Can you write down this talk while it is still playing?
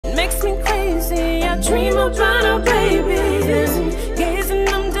makes me crazy. I dream about our babies, gazing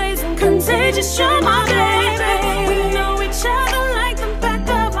them days and contagious. You're my baby. We know each other like the back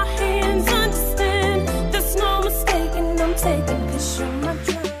of our hands. Understand, there's no mistaking. I'm taking 'cause you're my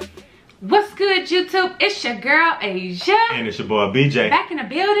dream. What's good, YouTube? It's your girl Asia, and it's your boy BJ. Back in the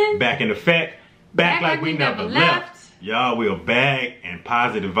building, back in effect, back like we never left. Y'all, we are back and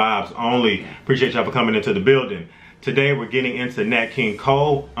positive vibes only. Appreciate y'all for coming into the building. Today we're getting into Nat King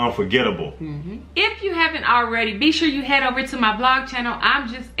Cole, Unforgettable. If you haven't already, be sure you head over to my vlog channel. I'm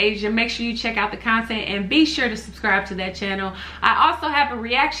just Asia. Make sure you check out the content and be sure to subscribe to that channel. I also have a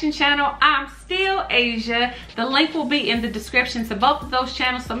reaction channel. I'm still Asia. The link will be in the description to both of those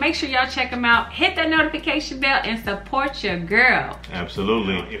channels, so make sure y'all check them out. Hit that notification bell and support your girl.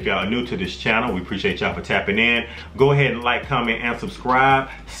 Absolutely. If y'all are new to this channel, we appreciate y'all for tapping in. Go ahead and like, comment, and subscribe.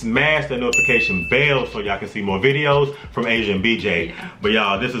 Smash the notification bell so y'all can see more videos from Asia and BJ. But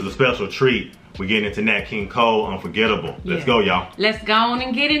y'all, this is a special treat. We're getting into Nat King Cole, Unforgettable. Let's go, y'all. Let's go on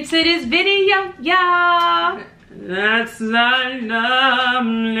and get into this video, y'all. That's lovely.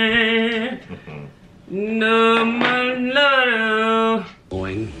 No, my love.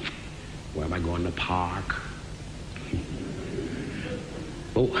 Going? Where am I going? The park?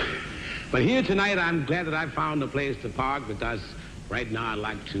 Oh, but here tonight, I'm glad that I found a place to park because right now I'd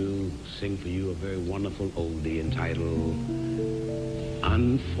like to sing for you a very wonderful oldie entitled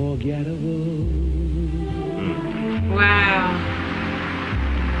Unforgettable. Wow.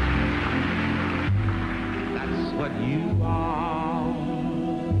 That's what you are.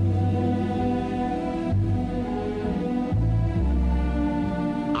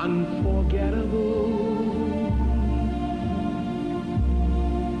 Unforgettable.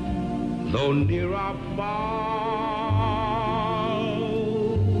 Though near or far,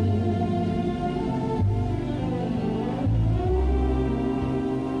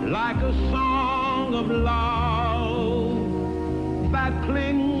 like a song of love that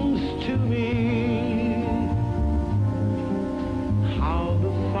clings to me. How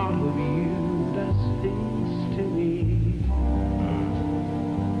the thought of you does things to me.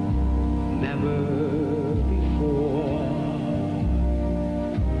 Never before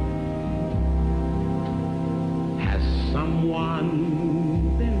has someone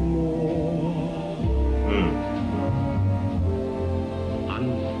been more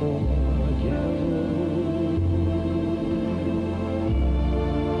unforgettable.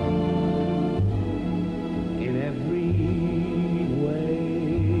 In every way.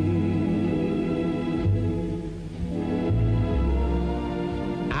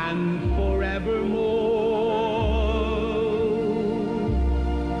 And forevermore.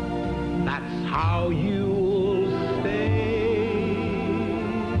 That's how you'll stay.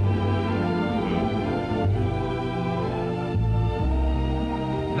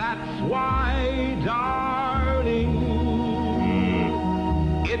 That's why, darling,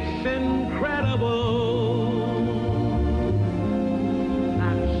 it's incredible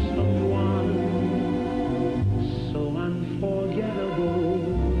that someone so unforgettable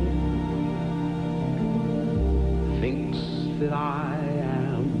thinks that I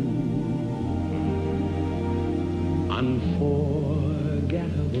am unforgettable.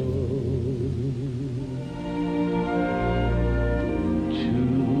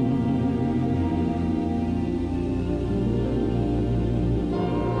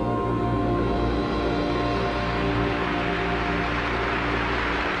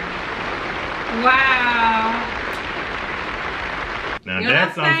 Wow. Now You know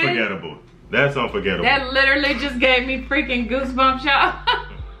that's what I'm saying? unforgettable. That's unforgettable. That literally just gave me freaking goosebumps, y'all.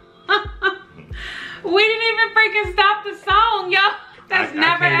 We didn't even freaking stop the song, y'all. That's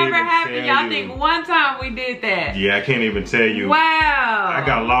never ever happened. Y'all think one time we did that? Yeah, I can't even tell you. Wow. I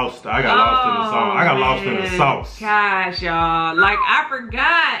got lost. I got lost in the song. I got lost in the sauce. Gosh, y'all. Like I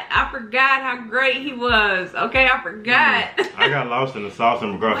forgot how great he was. Okay, I forgot. I got lost in the sauce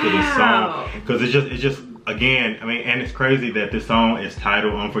in regards to this song because it's just again. I mean, and it's crazy that this song is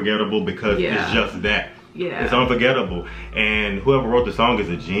titled Unforgettable because it's just that. Yeah. It's unforgettable, and whoever wrote the song is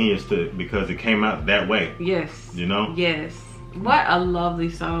a genius because it came out that way. Yes. You know. Yes. What a lovely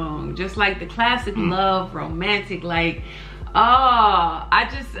song. Just like the classic love, romantic, like, oh, I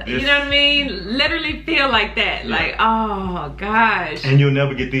just, you know what I mean? Literally feel like that. Yeah. Like, oh, gosh. And you'll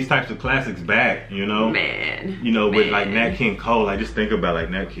never get these types of classics back, you know? Man. You know, with like Nat King Cole, I just think about like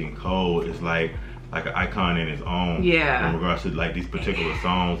Nat King Cole is like like an icon in his own. Yeah. In regards to like these particular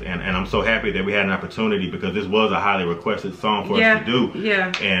songs, and I'm so happy that we had an opportunity because this was a highly requested song for us to do.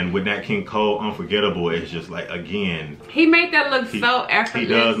 Yeah. And with Nat King Cole, Unforgettable, it's just like, again, he made that look so effortless. He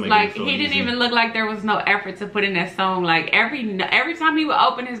does make like it so he didn't easy. even look like there was no effort to put in that song. Like every time he would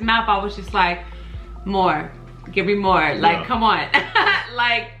open his mouth, I was just like, more, give me more. Like, come on.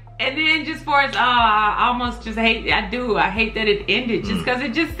 Like, and then just for us, I almost just hate. I hate that it ended just because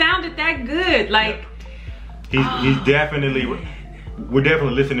it just sounded that good. Like, he's definitely. We're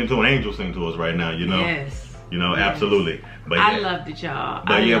definitely listening to an angel sing to us right now. You know. Yes. You know, absolutely. But yeah, I loved it, y'all.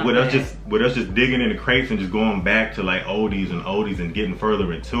 But yeah, with us just digging in the crates and just going back to like oldies and getting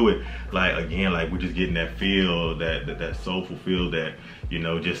further into it, like again, like we're just getting that feel, that soulful feel that, you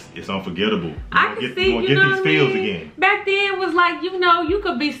know, just it's unforgettable. I can see, you know, these feels again. Back then it was like, you know, you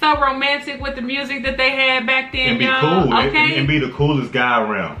could be so romantic with the music that they had back then, and be y'all. cool, okay, and be the coolest guy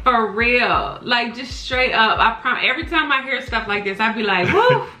around. For real, like just straight up. I promise. Every time I hear stuff like this, I'd be like,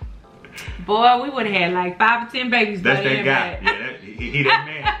 woo. Boy, we would have had like 5 or 10 babies. That's that guy. Yeah, he that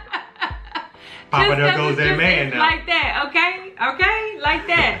man. Papa, there goes that man now. Like that, okay? Okay? Like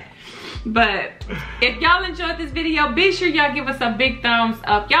that. But if y'all enjoyed this video, be sure y'all give us a big thumbs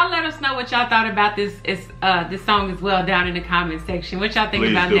up. Y'all let us know what y'all thought about this song as well down in the comment section. What y'all think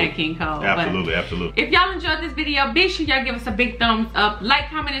about Nat King Cole. Absolutely, absolutely. If y'all enjoyed this video, be sure y'all give us a big thumbs up. Like,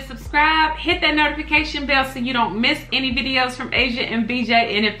 comment, and subscribe. Hit that notification bell so you don't miss any videos from Asia and BJ.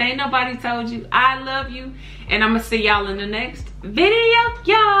 And if ain't nobody told you, I love you. And I'm going to see y'all in the next video,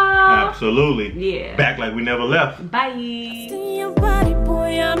 y'all. Absolutely. Yeah. Back like we never left. Bye. Your body,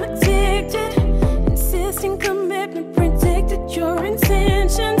 boy, I'm addicted. Insisting commitment, predicted your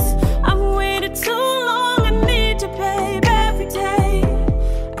intentions.